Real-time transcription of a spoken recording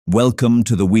Welcome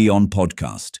to the WION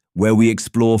podcast, where we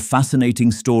explore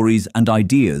fascinating stories and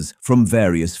ideas from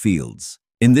various fields.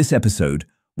 In this episode,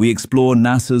 we explore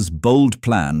NASA's bold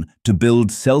plan to build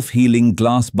self-healing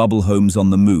glass bubble homes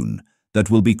on the moon that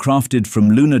will be crafted from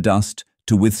lunar dust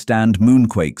to withstand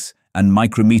moonquakes and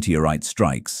micrometeorite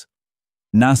strikes.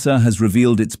 NASA has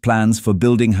revealed its plans for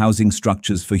building housing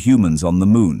structures for humans on the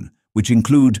moon, which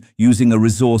include using a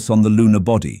resource on the lunar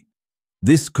body.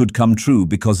 This could come true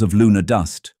because of lunar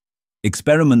dust.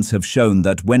 Experiments have shown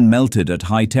that when melted at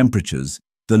high temperatures,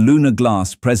 the lunar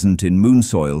glass present in moon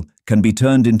soil can be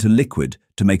turned into liquid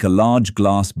to make a large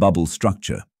glass bubble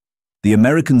structure. The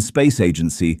American Space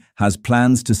Agency has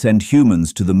plans to send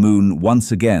humans to the moon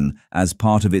once again as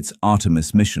part of its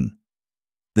Artemis mission.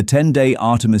 The 10-day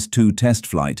Artemis 2 test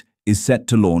flight is set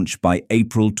to launch by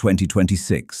April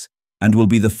 2026 and will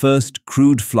be the first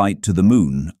crewed flight to the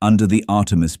moon under the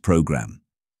Artemis program.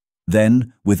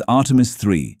 Then, with Artemis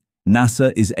 3,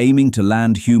 NASA is aiming to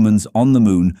land humans on the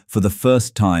moon for the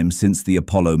first time since the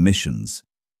Apollo missions.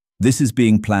 This is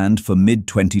being planned for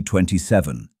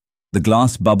mid-2027. The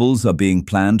glass bubbles are being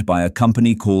planned by a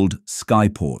company called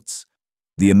Skyeports.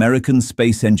 The American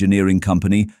space engineering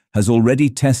company has already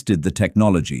tested the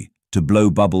technology to blow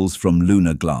bubbles from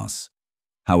lunar glass.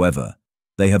 However,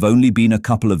 they have only been a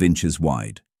couple of inches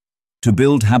wide. To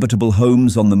build habitable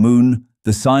homes on the moon,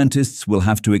 the scientists will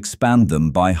have to expand them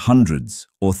by hundreds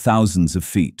or thousands of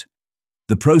feet.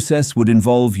 The process would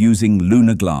involve using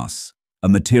lunar glass, a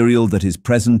material that is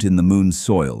present in the moon's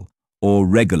soil, or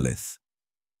regolith.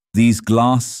 These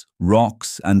glass,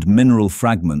 rocks, and mineral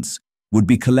fragments would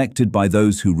be collected by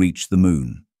those who reach the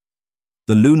moon.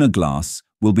 The lunar glass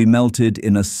will be melted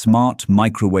in a smart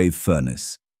microwave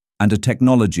furnace and a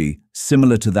technology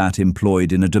similar to that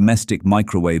employed in a domestic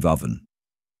microwave oven.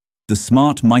 The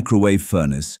smart microwave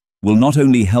furnace will not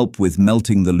only help with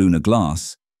melting the lunar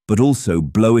glass, but also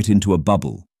blow it into a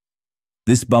bubble.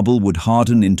 This bubble would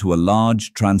harden into a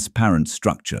large, transparent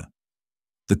structure.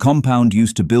 The compound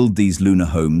used to build these lunar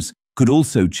homes could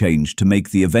also change to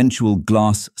make the eventual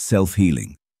glass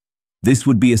self-healing. This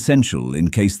would be essential in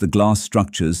case the glass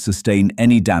structures sustain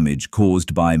any damage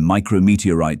caused by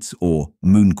micrometeorites or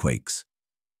moonquakes.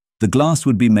 The glass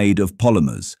would be made of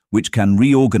polymers, which can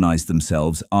reorganize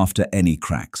themselves after any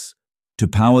cracks. To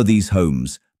power these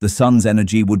homes, the sun's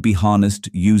energy would be harnessed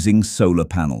using solar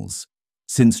panels.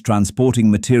 Since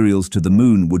transporting materials to the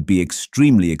moon would be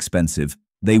extremely expensive,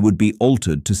 they would be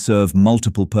altered to serve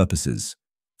multiple purposes.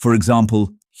 For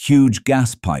example, huge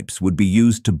gas pipes would be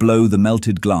used to blow the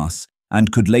melted glass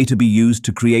and could later be used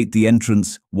to create the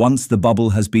entrance once the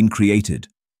bubble has been created.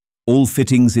 All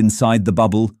fittings inside the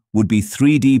bubble would be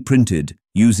 3D printed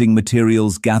using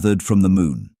materials gathered from the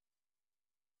moon.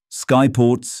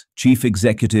 Skyeports Chief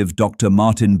Executive Dr.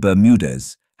 Martin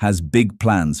Bermudez has big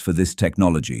plans for this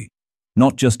technology,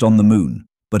 not just on the moon,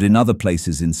 but in other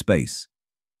places in space.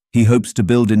 He hopes to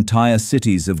build entire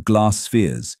cities of glass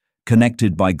spheres,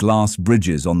 connected by glass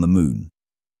bridges on the moon.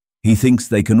 He thinks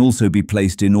they can also be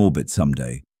placed in orbit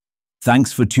someday.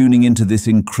 Thanks for tuning into this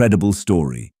incredible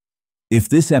story. If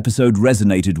this episode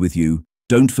resonated with you,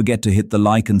 don't forget to hit the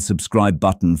like and subscribe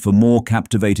button for more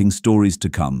captivating stories to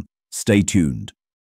come. Stay tuned.